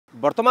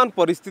वर्तमान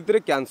परिस्थिति रे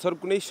कैंसर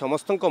को नहीं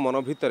समस्त मन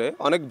भितर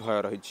अनेक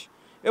भय रही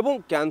एवं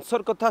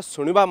कैंसर कथा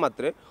शुणा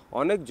मात्रे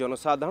अनेक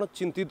जनसाधारण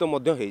चिंतित हो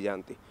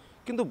जाती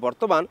किंतु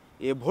वर्तमान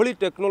एभली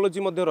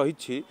टेक्नोलोजी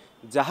रही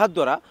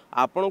जहाद्वारा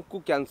आपण को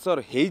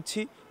कैंसर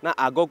होईछि ना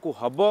आग को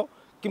हब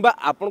किंबा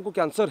आपण को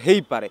कैंसर हो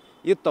पारे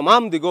ये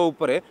तमाम दिग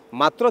उपरे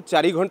मात्र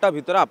 4 घंटा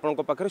भितर आपण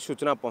पाखे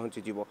सूचना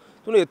पहुँची जीवो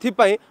तेणु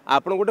एथिपाई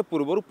आपण गोटे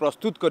पूर्वर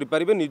प्रस्तुत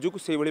करें निजक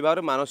से भाव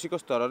में मानसिक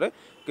स्तर में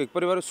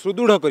किपर भाव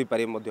सुदृढ़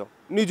करें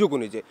निजक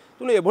निजे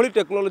तेणु एभली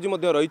टेक्नोलोजी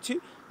रही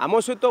आम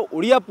सहित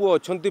ओडिया पुओ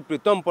अच्छा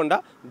प्रीतम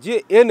पंडा जी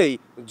ए नहीं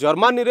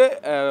जर्मनी रे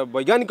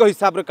वैज्ञानिक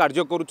हिसाब से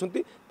कार्य करुँच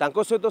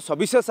सहित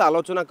सविशेष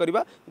आलोचना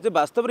करवा जे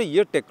वास्तव में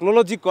ये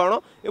टेक्नोलोजी कौन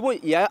एवं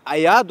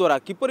या द्वारा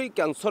किपर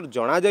कैंसर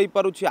जना जा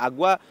पारुछि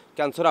आगुआ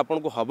कैंसर आपन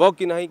को हब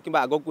कि ना कि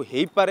आग को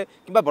हो पारे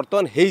कि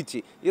बर्तमान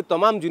होईछि ये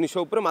तमाम जिनिष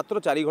उपर मात्र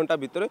 4 घंटा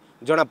भितर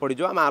जना पड़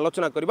जाए आम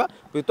आलोचना करवा।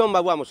 प्रीतम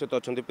बाबू आम सहित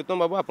अच्छा प्रीतम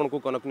बाबू आपन को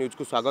कनक न्यूज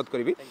को स्वागत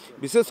करी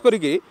विशेष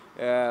करके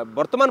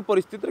वर्तमान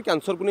परिस्थिति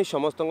कैंसर को नहीं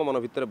समस्त मन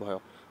भितर भय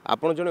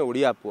आपन जने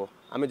ओडिया पुओ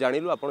आम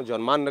जानिलु आपन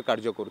जर्मन रे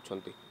कार्य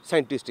करुछंती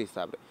साइंटिस्ट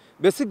हिसाब रे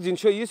बेसिक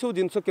जिनिष ये सब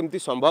जिनिष केमती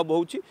संभव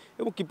होउछि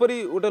एवं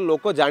किपरि गोटे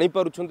लोक जानि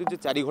पारुछंती जे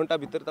 4 घंटा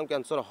भितर तां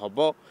कैंसर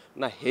हबो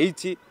ना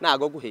हेइछि ना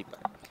आगो को हेइ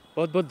पारे।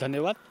 बहुत बहुत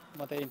धन्यवाद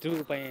मत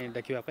इंटरव्यू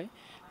डाकिया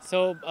सो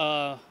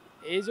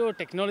ये जो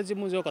टेक्नोलोजी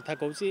मु जो कथा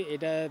कहूँ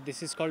यहाँ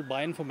दिस इज कॉल्ड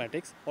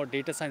बायोइनफॉर्मेटिक्स और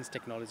डेटा साइंस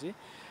टेक्नोलोजी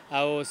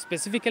आउ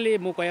स्पेसिफिकली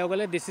मु कह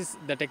गले this is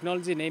the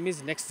technology name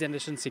is next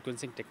generation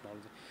sequencing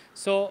technology.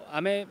 सो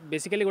आमे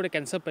बेसिकली गोटे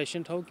कैंसर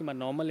पेशेंट हो कि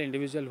नॉर्मल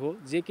इंडिविजुअल हो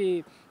जे कि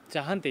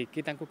चाहते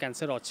कि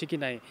कैंसर अच्छी कि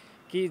ना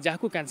कि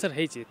जहाँ कैंसर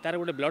होती तार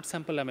गोटे ब्लड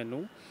सैंपल आम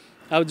नू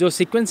आ जो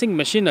सिक्वेंसिंग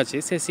मशीन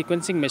अच्छी से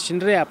सिक्वेंसिंग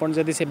मशीन रे आपन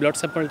जदि से ब्लड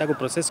सैंपल टाको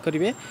प्रोसेस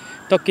करेंगे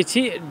तो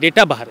किसी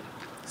डेटा बाहर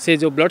से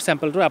जो ब्लड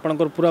सैंपल रो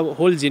आपनकर पूरा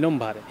होल जीनोम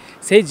बाहर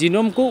से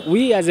जीनोम को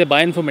we as a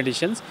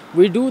बायोइनफॉर्मेटिशियंस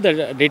we do the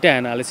data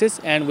analysis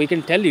and we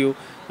can tell you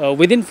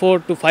within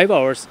 4 to 5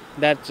 hours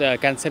that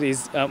cancer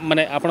is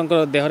माने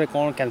आपनकर देहरे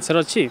कौन कैंसर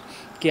अच्छी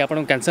कि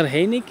आपन कैंसर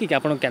है कि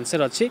आपन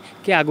कैंसर अच्छी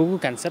कि आगु को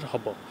कैंसर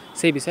हम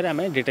से विषय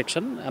आम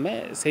डिटेक्शन आम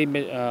से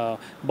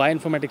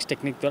बायोइनफॉर्मेटिक्स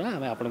टेक्निक द्वारा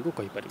आम आपन को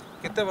कहि पारि।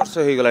 केते वर्ष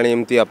हो गलानी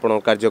एमती आपन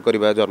कार्य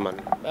करबा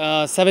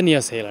जर्मनी 7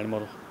 years है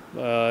मोर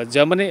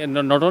Germany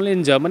not only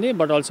in Germany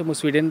but also मु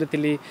स्वीडन रे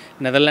थी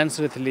नेदरलैंड्स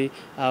रे थी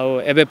आउ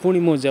एबे पुणी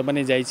मु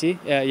जर्मनी जाइछि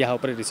यहाँ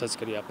ऊपर रिसर्च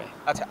करिया पे।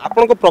 अच्छा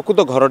आपन को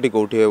प्रकृत घरटी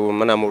कोठी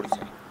माने हम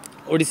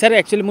ओडिशा रे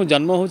एक्चुअली मु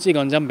जन्म होछि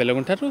गंजाम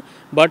बेलगुंठारु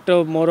बट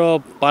मोर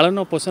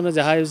पालन पोषण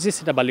जहाँ होछि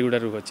सेटा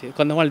बालीगुडारु होछि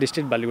कंधमाल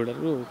डिस्ट्रिक्ट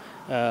बालीगुडारु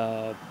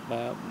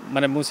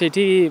माने मु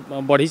सेठी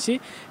बढ़ी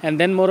एंड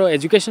देन मोर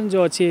एजुकेशन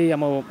जो अच्छी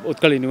आम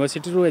उत्कल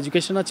यूनिवर्सिटी रू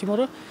एजुकेशन अच्छी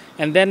मोर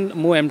एंड देन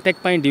मु MTech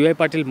pi D Y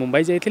Patil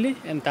Mumbai जाइली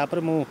and तापर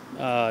मु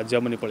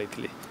जर्मनी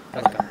पळैथिली।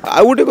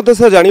 आ गोटे कथा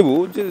सर जानबू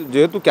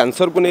जेहेतु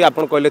कैंसर को नहीं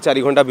आपन कहले 4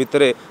 घंटा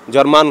भितर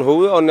जर्मन हो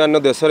अन्य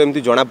देश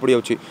एमती जना पड़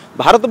जाऊँगी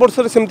भारत वर्ष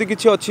सेमती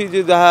किसी अच्छी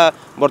जहाँ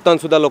बर्तमान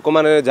सुधा लोक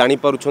मैंने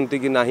जापी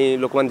कि ना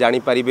लोक मैंने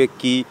जानीपारे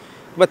कि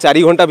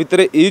 4 घंटा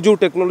भितर ये जो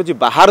टेक्नोलोजी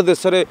बाहर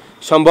देश में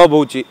संभव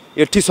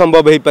होठी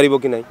संभव हो पार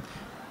कि ना?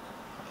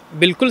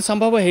 बिल्कुल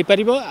संभव हो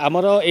पार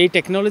आमर ये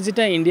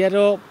टेक्नोलोजीटा इंडिया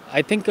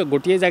आई थिंक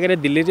गोटे जगह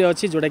दिल्ली में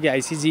अच्छी जोटा कि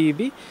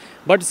ICGEB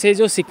बट से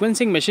जो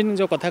सिक्वेंसिंग मशीन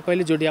जो कथा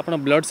कहली जो आप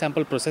ब्लड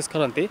सैंपल प्रोसेस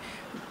करते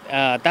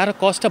तार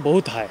कॉस्ट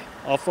बहुत हाई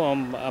ऑफ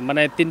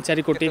माने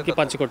 3-4 कोटी कि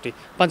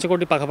 5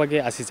 कोटी पाखापाखि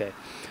आसी जाए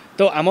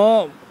तो आम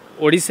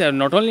Odisha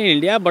not only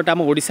India but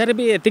आम ओडिशा रे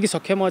भी एतिक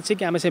सक्षम अच्छी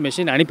कि आम से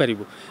मशीन आनी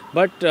पारिबु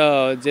बट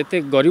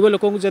जेते गरीब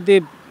लोक जदि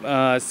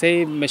से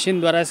मशीन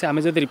द्वारा से आम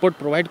जब रिपोर्ट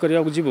प्रोवाइड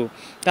करने जीवु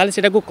ताले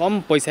सेटा को कम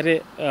पैसा रे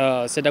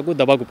सेटा को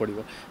दबा को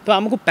पड़ो तो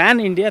आमको पैन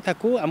इंडिया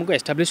ताकू आमको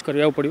एस्टाब्लिश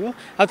करने पड़ो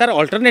आ तार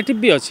अल्टरनेटिव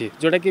भी अच्छी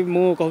जोटा कि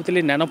मु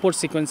कहूली नैनोपोर्ट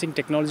सिक्वेंसिंग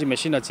टेक्नोलोजी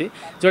मशीन अच्छी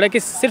जोटा कि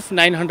सिर्फ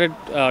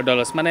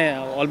 $900 माने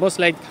ऑलमोस्ट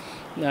लाइक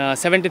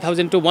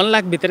 70,000 to 1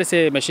 लाख भितर से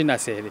मशीन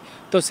आसे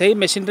तो सही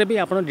मशीन रे भी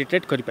आप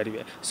डिटेक्ट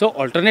करेंगे। सो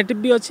अल्टरनेटिव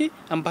भी अच्छी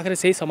आम पाखे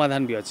सही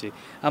समाधान भी अच्छी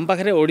आम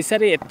पाखे ओडिशा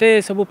रे एते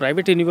सब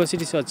प्राइवेट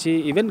यूनिवर्सिटीज अच्छी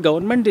इवन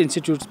गवर्नमेंट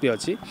इंस्टीट्यूट्स भी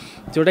अच्छी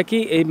जोटा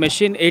कि ए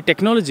मशीन ए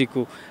टेक्नोलोजी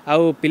को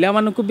आउ पिला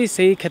मानकु भी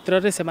सही क्षेत्र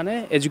में से माने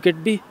एजुकेट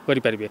भी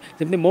करेंगे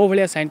जमी मो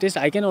भाया scientist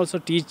I can also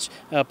teach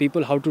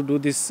people how to do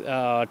this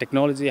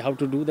technology how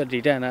to do the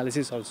data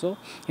analysis also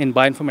in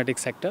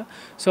bioinformatics sector.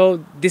 So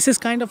this is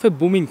kind of A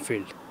booming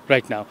field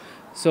right now.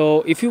 So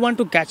if you want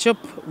to catch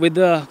up with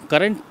the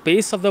current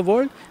pace of the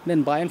world,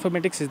 then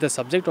bioinformatics is the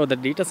subject or the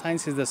data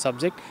science is the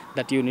subject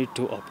that you need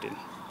to opt in.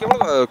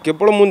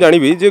 केवल मुझे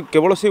जानवी जे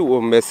केवल से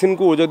machine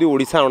को जदि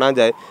ओडिशा अणा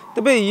जाए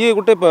तेबे ये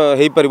गोटे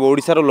हो पार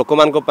ओडिशार लोक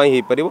मान हो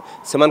पार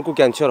से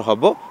कैंसर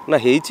हम ना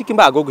कि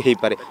आगो हो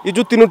पारे ये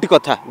जो 3टी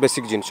कथा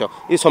बेसिक जिनस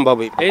ये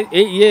संभव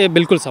ये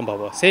बिल्कुल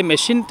संभव से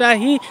मेसीनटा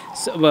ही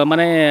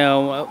माने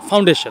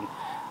फाउंडेशन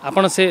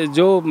आपन से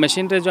जो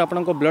मशीन रे जो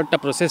आपन को ब्लड टा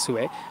प्रोसेस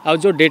हुए आ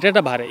जो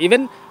डेटाटा बाहर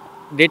इवन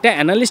डेटा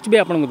एनालिस्ट भी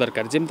आपन को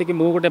दरकार जमती कि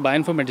मु गोटे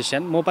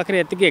बायोइनफॉर्मेटिशियन मो पाखे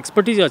एतिकी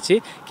एक्सपर्टीज अच्छी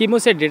कि मु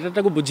से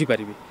डेटाटा को बुझी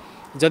पारिबी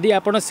जदि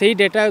आपन से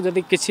डेटा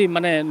जदि किसी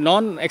माने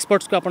नॉन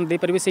एक्सपर्ट्स को आपन दे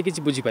पारिबे से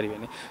किसी बुझी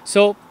पारिबेनी।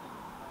 सो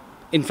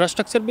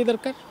इंफ्रास्ट्रक्चर भी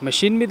दरकार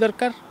मशीन भी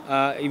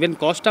दरकार इवन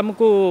कॉस्ट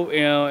आमको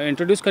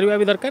इंट्रोड्यूस करवा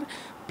भी दरकार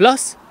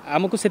प्लस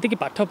आमको से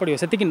पाठ पढ़ो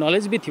से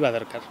नॉलेज भी थिबा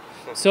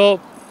दरकार सो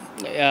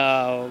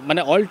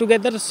माने ऑल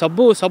टुगेदर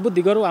सब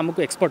दिगरो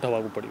आमको एक्सपर्ट होगा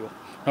पड़ो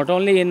नॉट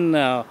ओनली इन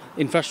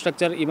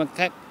इंफ्रास्ट्रक्चर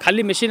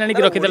खाली मशीन आनिक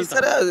रखिदेल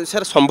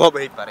सर संभव हो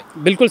पारे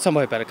बिल्कुल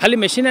संभव हो पारे खाली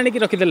मशीन आनिक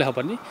रखिदेले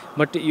हेनी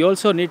but you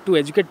also need to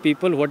educate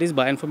people what is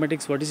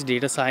bioinformatics what is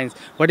data science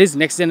what is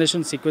next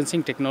generation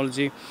sequencing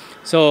technology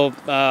so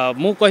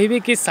मु कहबी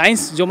कि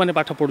साइंस जो माने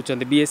पाठ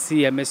पढ़ुचंदे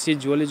बीएससी एमएससी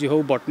जुओलॉजी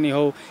हो बॉटनी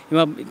हो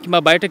कि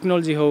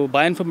बायोटेक्नोलॉजी हो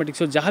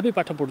बायोइनफॉर्मेटिक्स हो जहाँ भी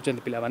पाठ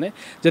पढ़ुचंदे पिला माने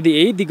जदि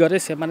एई दिगरे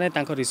से माने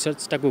तांको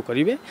रिसर्च टाको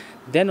करिवे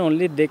then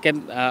only they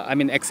can I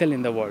mean excel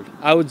in the world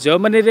आउ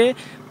जर्मनी रे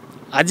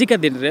आजिका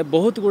दिन रे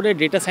बहुत गुडे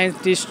डेटा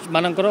साइंटिस्ट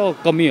मानकर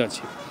कमी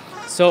अच्छी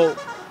so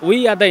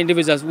we are the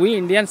individuals we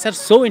Indians are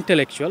so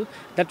intellectual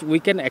that we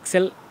can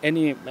Excel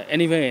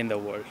anyway in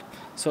the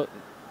world so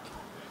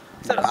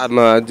sir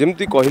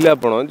जमती कहले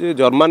आपण जे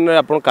जर्मन रे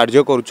आपण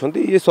कार्य करूछंती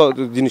ये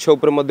जिनिस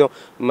ऊपर मध्य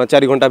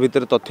 4 घंटा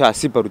भीतर तथ्य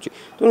आसी परुची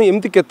तो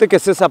एमती केते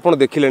केसेस आपण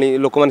देखिलेनी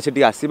लोक माने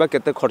सेठी आसीबा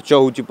केते खर्च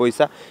होउची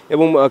पैसा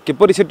एवं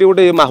किपरि सेठी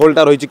गोटे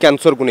माहौलटा रहिची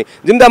कैंसर को नै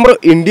जेमती हमर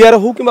इंडिया रे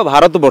हो किबा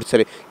भारत वर्ष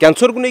रे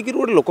कैंसर को नै कि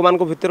गोटे लोक मान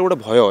को भीतर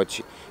गोटे भय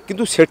अछि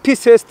किंतु सेठी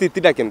से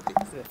स्थितिटा केमती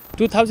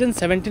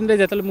 2017 रे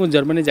जतले मु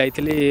Germany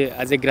जाइथिली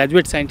as a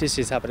graduate scientist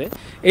हिसाब रे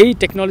एई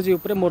टेक्नोलॉजी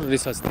ऊपर मोर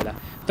रिसर्च थिला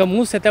तो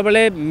मु सेते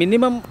बेले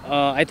minimum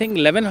I think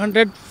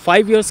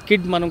 1105 years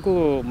kid मानकु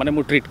माने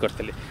मु ट्रीट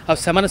करथले आ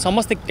से माने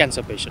समस्त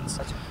cancer patients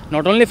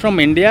not only from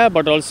India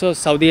but also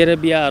Saudi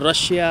Arabia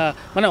Russia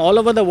माने all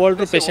over the world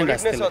row patient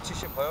आस्थिले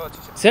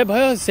से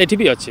भय सेठी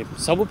भी अछि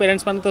सब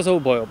पेरेंट्स मान तो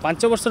सब भय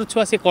 5 वर्षर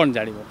छुआ से कोन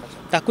जानिबो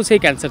ताकू से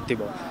कैंसर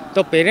थिबो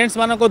तो पेरेंट्स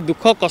मान को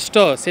दुख कष्ट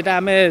सेटा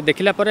आमे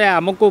देखिला परे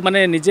हमको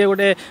माने निजे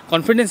गोटे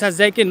कॉन्फिडेंस आस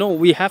जाए कि no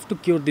we have to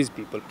cure this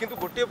people किंतु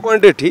गोटे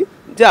पॉइंट एठी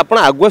जे आपण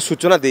आगुआ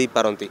सूचना देई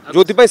पारंती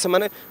जोति पय से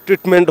माने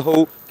ट्रीटमेंट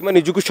हो कि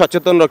निजु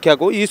सचेतन रखिया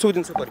को ई सब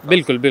जिंस कर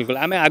बिल्कुल बिल्कुल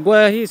आमे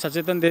आगुआ ही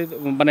सचेतन दे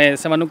माने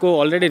से माने को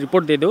ऑलरेडी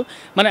रिपोर्ट दे दो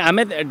माने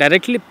आमे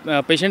डायरेक्टली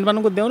पेशेंट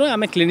मान को देउ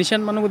आमे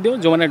क्लिनिशियन मान को देउ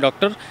जो माने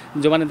डॉक्टर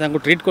जो माने तांको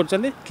ट्रीट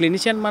करचंदी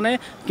क्लिनिशियन माने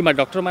किबा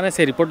डॉक्टर माने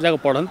से रिपोर्ट जाको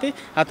पढंती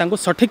आ तांको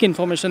सठिक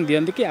इन्फॉर्मेशन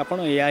दियंती कि आपण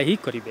एया ही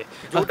करिवे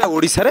जोटा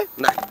ओडिसा रे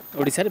ना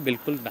ओडिसा रे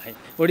बिल्कुल नाही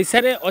ओडिसा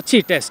रे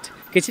अछि टेस्ट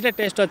किछिटा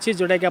टेस्ट अच्छी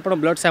जोटा कि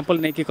आपण ब्लड सैंपल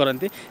नहीं कि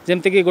करंती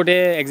जेमते कि गोटे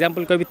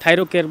एग्जांपल कहबी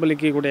थायरो केयर बोली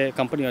कि गोटे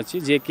कंपनी अच्छी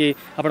जे कि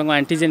आपण को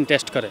एंटीजन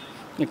टेस्ट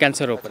करे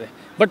कैंसर ऊपर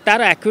बट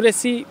तार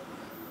एक्यूरेसी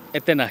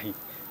एते नाही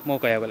मो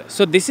कहया बोले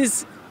so this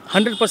is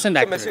 100%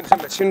 accurate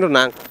machine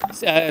na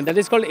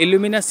that is called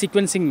Illumina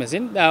sequencing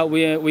machine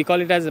we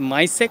call it as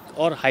MySeq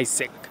or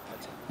HiSeq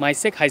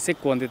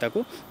कहते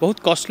ताको बहुत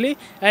costly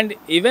and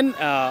even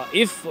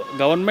if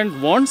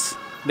government wants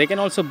they can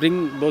also bring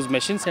those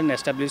machines and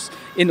establish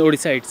in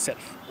Odisha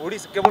itself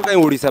Odisha केवल काई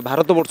ओडिसा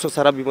भारत वर्ष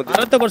सारा भी मते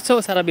भारत वर्ष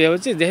सारा भी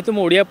होची जेहेतु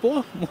मो ओडिया पो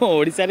मो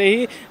ओडिसा रे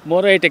ही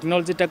मोर ए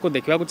टेक्नोलॉजी टा को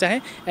देखबा को चाहे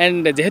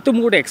एंड जेहेतु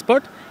मो गोटे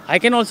expert I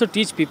can also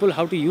teach people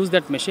how to use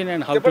that machine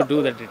and how to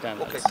do that data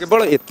analysis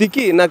केवल एति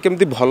की ना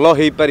केमती भलो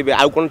हेई परिबे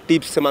आ कोन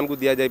टिप्स से मान को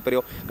दिया जाय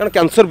परियो कारण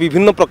कैंसर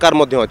विभिन्न प्रकार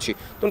मध्ये अछि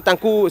तो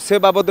तांकू से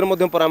बाबद रे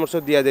मध्ये परामर्श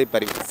दिया जाय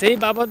परिबे सेही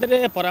बाबद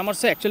रे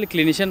परामर्श एक्चुअली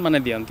क्लिनिशियन माने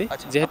दियंती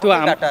जेहेतु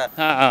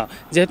हां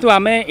जेहेतु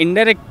आमे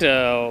इनडायरेक्ट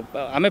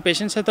आमे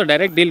पेशेंट से तो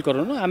डायरेक्ट डील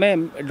करूनु आमे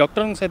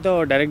डॉक्टर से तो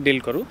डायरेक्ट डील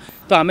करू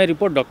तो आमे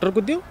रिपोर्ट डॉक्टर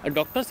को दियो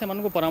डॉक्टर से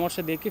मन को परामर्श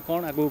दे कि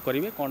कोन आगु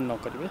करिवे कोन न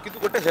करिवे किंतु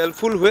गोटे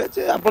हेल्पफुल हुए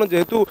जे आपण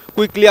जेहेतु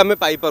क्विकली आमे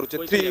पाई पारु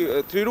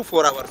 3 टू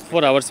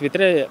 4 आवर्स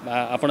भितरे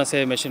आपण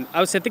से मशीन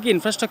आ सेति की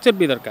इंफ्रास्ट्रक्चर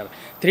भी दरकार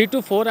 3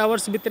 टू 4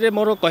 आवर्स भितरे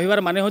मोर कहिवार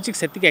माने होची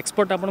सेति की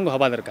एक्सपर्ट आपण को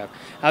हबा दरकार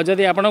आ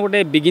जदी आपण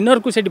गोटे बिगिनर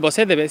को सेठी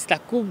बसे देबे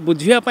ताकू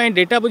बुझिया पय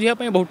डेटा बुझिया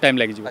पय बहुत टाइम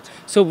लागि जिवो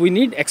so we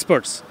need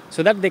experts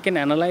so that they can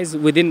analyze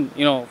within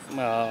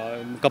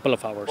couple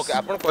of hours okay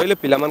आपण कहले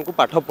पिला मान को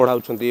पाठ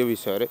पढाउछंती ए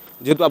विषय रे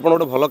जेतु आपण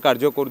ओडे भलो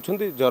कार्य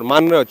करूछंती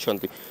जर्मन रे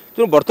अछंती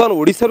तो वर्तमान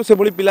ओडिसा रो से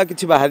बळी पिला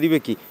किछि बाहारिबे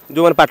कि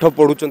जो मान पाठ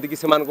पढुछंती कि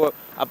से मान को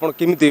आपण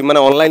केमिति माने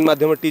ऑनलाइन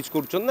माध्यम टीच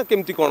करूछन ना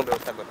केमिति कोन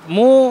व्यवस्था कर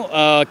मु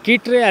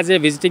किट रे as a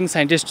visiting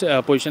scientist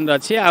position रे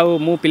अछि आ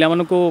मु पिला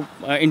मान को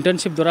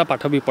इंटर्नशिप द्वारा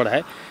पाठ भी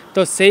पढाए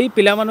तो सेही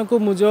पिला मान को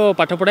मु जो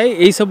पाठ पढाए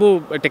एई सब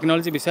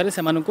टेक्नोलॉजी विषय रे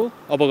से मान को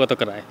अवगत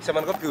कराए से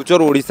मान को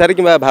फ्यूचर ओडिसा रे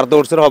कि भारत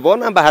वर्ष रे हबो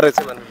ना बाहर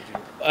से मान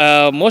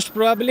मोस्ट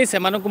प्रोबेबली से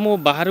मानको मु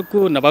बाहर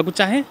को नबा को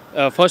चाहे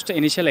फर्स्ट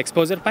इनिशियल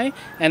एक्सपोजर पाए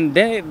and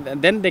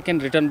then they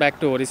can return back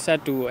to Odisha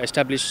to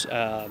establish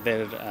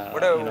there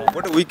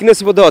गोटे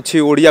वीकनेस बोध अछि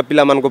ओडिया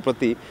पिला मान को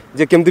प्रति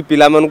जे केमती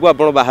पिला मान को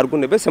आपण बाहर को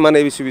नेबे से माने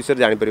ए विषय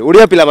जानि पारे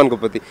ओडिया पिला मान को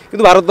प्रति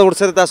किंतु भारत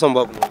वर्ष रे ता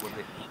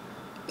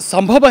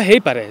संभव है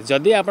पारे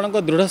जदि आपण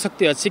को दृढ़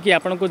शक्ति अच्छी कि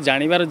आपण को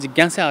जानिबार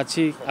जिज्ञासा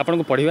अच्छी आपण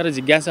को पढ़िबार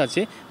जिज्ञासा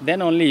अच्छी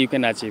then only you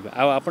can achieve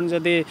आ आपण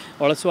जदि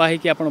अलसुआ है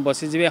कि आपण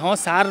बसी जिवे हां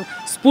सार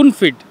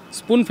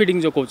स्पून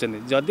फीडिंग जो कहउछन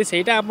जदि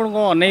सेटा आपण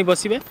को अनै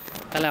बसिबे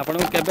ताले आपण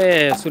को केबे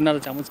सुनार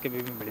चामच केबे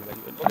भी मिली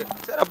परिबो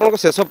सर आपण को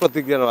शेष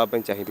प्रतिक्रिया नबा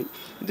पय चाहिबी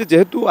जे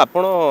जेहेतु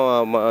आपण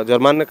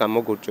जर्मन ने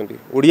काम करछंती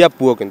ओडिया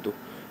पुओ किंतु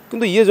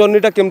किंतु ये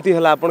जर्नीटा केमती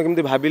हला आपण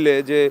केमती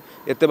भाबिले जे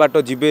एते बाट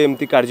जिबे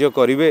एमती कार्य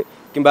करिवे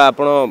किंबा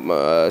आपण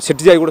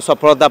सेठी जाई गोटे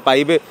सफलता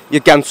पाइबे ये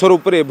कैंसर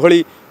ऊपर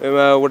एभली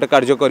गोटे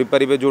कार्य करि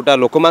परिबे जोटा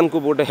लोकमान को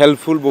गोटे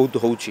हेल्पफुल बहुत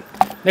होउची।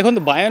 देखो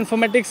बायो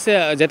इनफॉर्मेटिक्स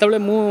जितेबाला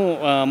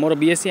मोर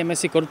बीएससी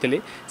एमएससी करूली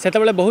से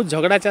बहुत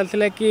झगड़ा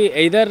चलता कि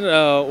एइदर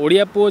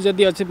ओडिया पुओ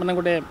जदि अच्छे मैंने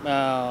गोटे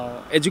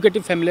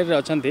एजुकेटिव फैमिली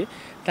अच्छा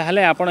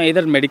ताहले आपण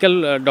एइदर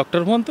मेडिकल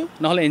डॉक्टर हूँ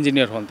ना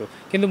इंजीनियर हूँ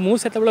किंतु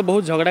मुझे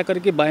बहुत झगड़ा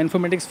करके बायो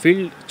इनफॉर्मेटिक्स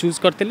फील्ड चूज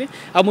करी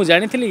आ मुझे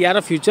जानी यार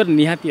फ्यूचर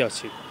निहाती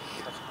अच्छी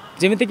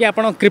जमीती कि आप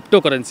क्रिप्टो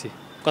करेन्सी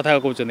कथा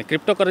कहते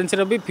क्रिप्टो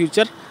करेन्सी भी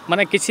फ्यूचर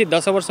माने किसी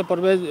 10 वर्ष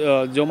पूर्व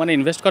जो मैंने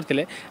इन्वेस्ट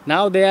करते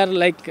now they are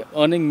like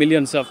earning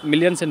millions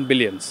and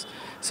billions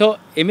सो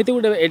एमती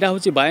गोटे यहाँ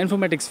हूँ बायो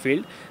इनफॉर्मेटिक्स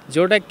फील्ड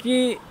जोटा कि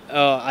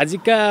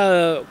आजिका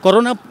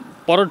कोरोना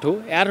परठू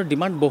यार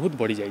डिमांड बहुत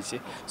बढ़ी जाइए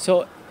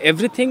सो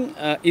एवरीथिंग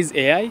इज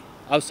एआई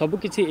आ सब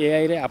किसी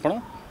एआई रे आपण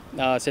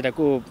सेटा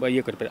को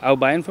ये कर आ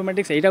बायो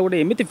इनफॉर्मेटिक्स यहाँ गोटे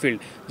एमती फील्ड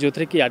जो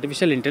थे कि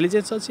आर्टिफिशियल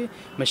इंटेलिजेंस अच्छी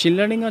मशीन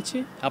लर्निंग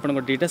अच्छी आपण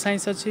डेटा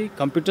साइंस अच्छी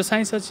कंप्यूटर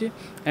साइंस अच्छी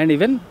and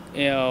even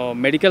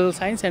medical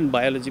science and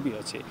biology भी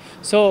अच्छी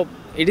so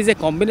it is a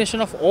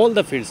combination of all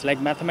the fields like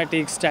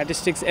mathematics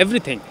statistics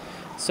everything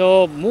so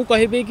मु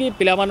कहि कि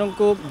पिला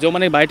को जो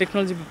माने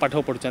बायोटेक्नोलॉजी पाठ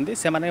पढ़ुंट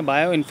से माने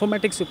बायो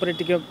इनफॉर्मेटिक्स उपर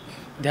टिके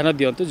ध्यान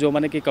दिंतु जो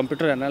माने कि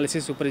कंप्यूटर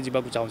एनालिसिस उपर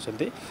जीवा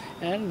चाहते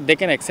and they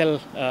can excel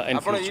in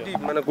future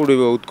माने कोडी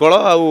उत्कल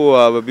आ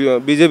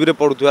बीजेपी रे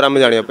पढुथुवार हम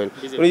जानिया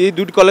पे ये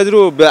दुट कॉलेज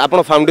रो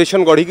आपण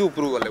फाउंडेशन गढी के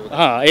ऊपर गले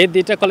हां ए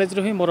दुटा कॉलेज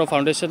रो ही मोर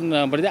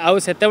फाउंडेशन बढ़ी आ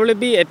सेते बेले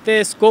भी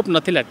एते स्कोप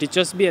नथिला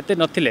टीचर्स भी एते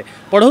नथिले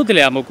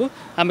पढौथिले हमकु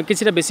हम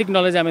किछिरा बेसिक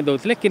नॉलेज हम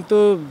दउथिले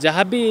किंतु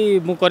जहाँ भी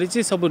मु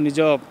करिछि सब निज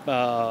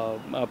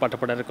पाठ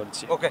पढारे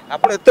करछि। ओके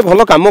आपण एते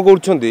भलो काम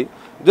करछंती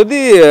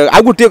जदी आ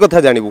गुटिया कथा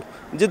जानिबु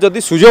जे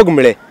जदी सुयोग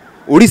मिले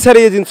ओडिशा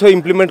रे ये जिनस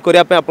इम्प्लीमेंट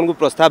करिया पे आपन को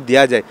प्रस्ताव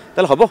दिया जाए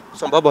ताल हबो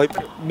संभव होई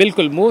पारे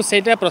बिल्कुल मु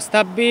सेटा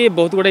प्रस्ताव भी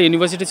बहुत गुडे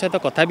यूनिवर्सिटी सहित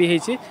कथा भी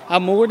हेछि आ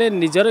मु गुडे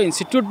निजर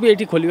इंस्टीट्यूट भी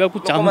एठी खोलिबा को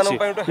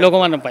चाहूछि लोक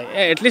मान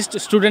पाए एटलीस्ट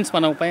स्टूडेंट्स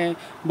मान पाए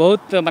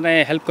बहुत माने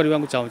हेल्प करबा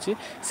को चाहूछि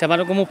से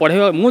माने को मु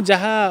पढेबा मु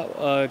जहा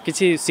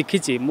किछि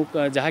सिखिछि मु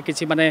जहा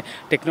किछि माने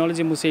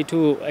टेक्नोलॉजी मु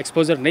सेठू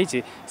एक्सपोजर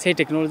नैछि से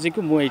टेक्नोलॉजी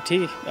को मु एठी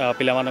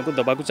पिला मान को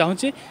दबा को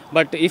चाहूछि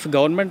but if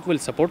government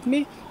will support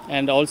me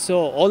and also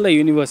all the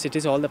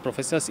universities all the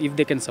professors if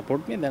they can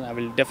support me then I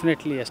will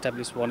definitely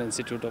establish one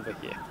institute over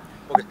here।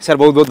 Okay sir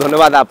बहुत बहुत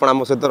धन्यवाद आपण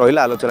आम सहित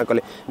रहिला आलोचना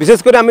कले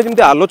विशेष कर आम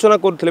जमी आलोचना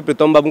करथिले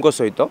प्रीतम बाबू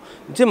सहित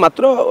जे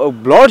मात्र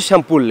ब्लड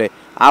सैंपल ले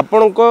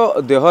आपण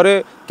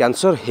देहरे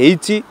कैंसर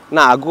हेइची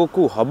ना आगो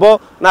को हबो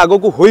ना आगो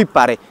को होई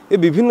पारे ए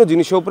विभिन्न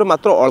जिनिस ऊपर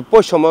मात्र अल्प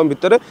समय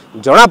भितर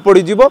जना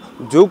पड़ी जीवो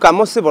जो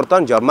काम से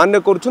वर्तमान जर्मनी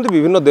करुछंती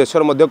विभिन्न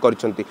देशर मध्य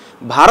करिसंती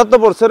भारत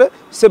वर्ष रे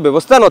से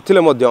व्यवस्था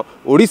नथिले मध्य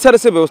ओडिसा रे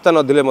से व्यवस्था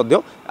नथिले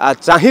मध्य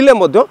चाहिले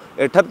मध्य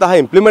एठार ताहा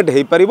इम्प्लीमेंट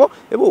हेई परिबो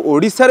एवं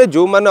ओडिसा रे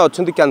जो माने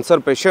अछंती कैंसर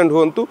पेशेंट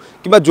होंतु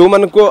किबा जो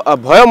मान को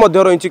भय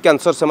मध्य रही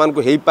कैंसर से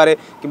हो पारे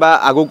कि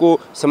आगो को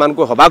से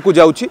हवा को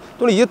जाऊँगी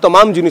तेणु ये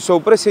तमाम जिनिस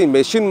से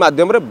मेसीन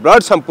मध्यम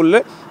ब्लड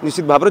सैंपल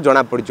निश्चित भाव में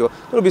जना पड़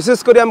तेणु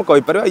विशेषकर आम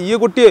कहीपर ये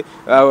गोटे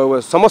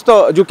समस्त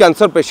जो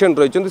कैंसर पेशेंट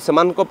रही से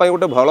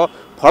गोटे भल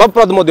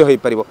फलप्रद हो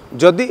पार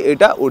जदि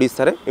यहाँ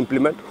ओडिशा रे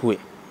इम्प्लीमेंट हुए।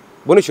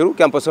 भुवनेश्वर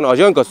कैंपस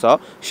अजय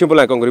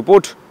शिवनायक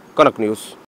रिपोर्ट कनक न्यूज।